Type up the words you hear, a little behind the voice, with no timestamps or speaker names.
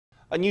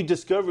A new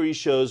discovery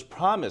shows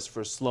promise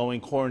for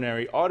slowing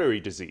coronary artery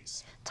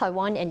disease.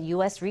 Taiwan and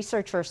U.S.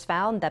 researchers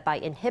found that by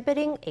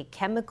inhibiting a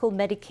chemical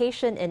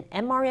medication in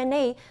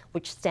MRNA,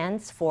 which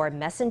stands for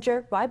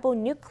messenger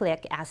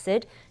ribonucleic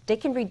acid, they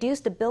can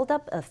reduce the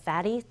buildup of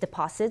fatty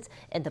deposits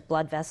in the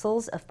blood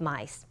vessels of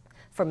mice.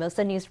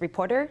 Formosa News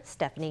reporter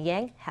Stephany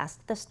Yang has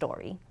the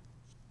story.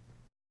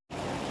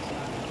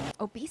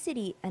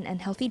 Obesity, an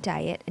unhealthy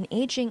diet, and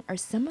aging are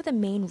some of the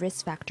main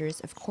risk factors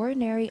of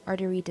coronary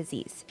artery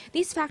disease.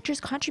 These factors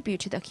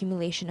contribute to the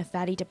accumulation of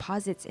fatty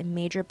deposits in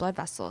major blood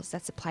vessels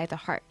that supply the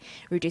heart,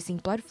 reducing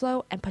blood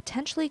flow and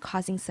potentially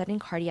causing sudden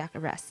cardiac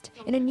arrest.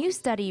 In a new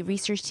study,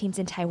 research teams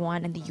in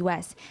Taiwan and the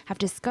U.S. have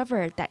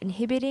discovered that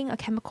inhibiting a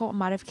chemical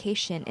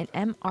modification in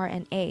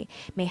mRNA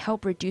may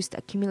help reduce the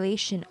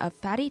accumulation of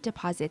fatty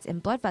deposits in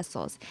blood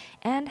vessels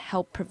and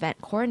help prevent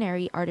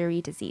coronary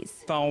artery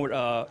disease. Found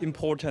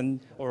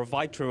important or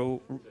vital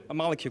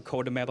molecule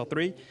called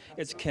metal-3.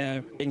 It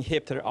can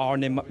inhibit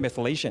RNA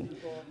methylation.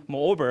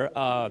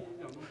 Moreover,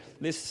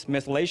 this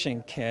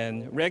methylation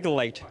can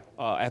regulate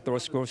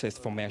atherosclerosis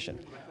formation.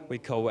 We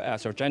call it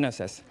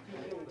atherogenesis.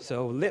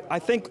 So I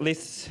think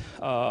this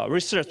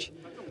research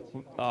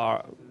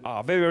are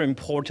very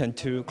important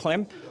to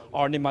claim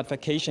RNA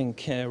modification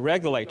can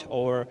regulate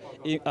or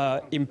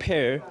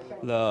impair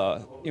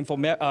the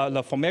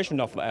formation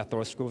of the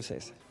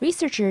atherosclerosis.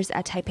 Researchers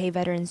at Taipei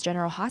Veterans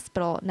General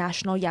Hospital,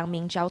 National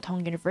Yangming Jiao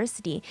Tong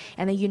University,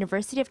 and the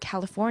University of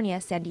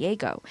California, San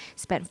Diego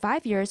spent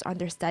 5 years on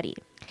their study.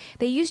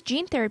 They used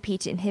gene therapy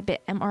to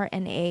inhibit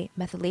mRNA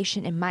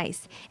methylation in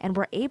mice and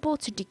were able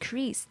to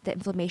decrease the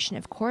inflammation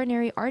of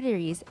coronary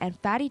arteries and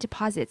fatty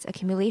deposits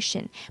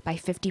accumulation by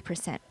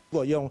 50%. 如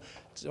果用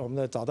我们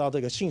的找到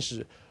这个信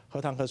使核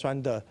糖核酸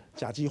的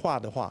甲基化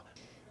的话。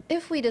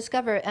 If we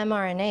discover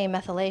mRNA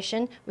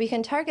methylation, we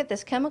can target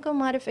this chemical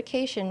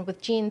modification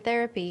with gene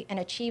therapy and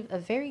achieve a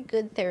very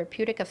good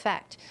therapeutic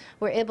effect.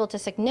 We're able to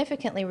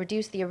significantly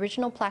reduce the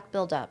original plaque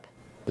buildup.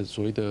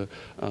 所谓的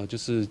就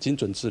是精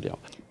准治疗。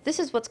 This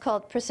is what's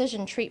called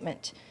precision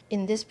treatment.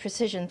 In this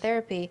precision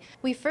therapy,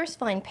 we first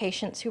find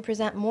patients who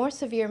present more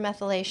severe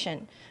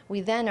methylation.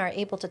 We then are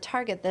able to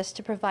target this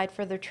to provide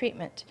further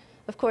treatment.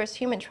 Of course,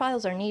 human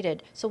trials are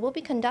needed, so we'll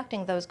be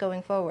conducting those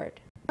going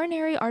forward.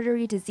 Coronary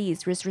artery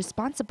disease was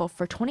responsible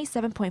for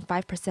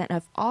 27.5%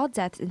 of all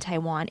deaths in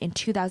Taiwan in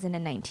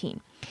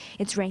 2019.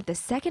 It's ranked the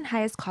second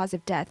highest cause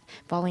of death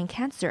following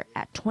cancer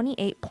at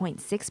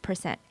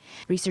 28.6%.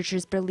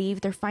 Researchers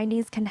believe their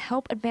findings can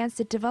help advance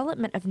the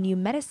development of new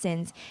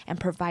medicines and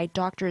provide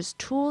doctors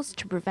tools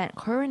to prevent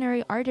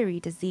coronary artery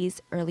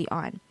disease early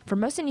on. For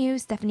Formosa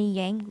News, Stephany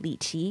Yang, Li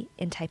Qi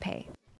in Taipei.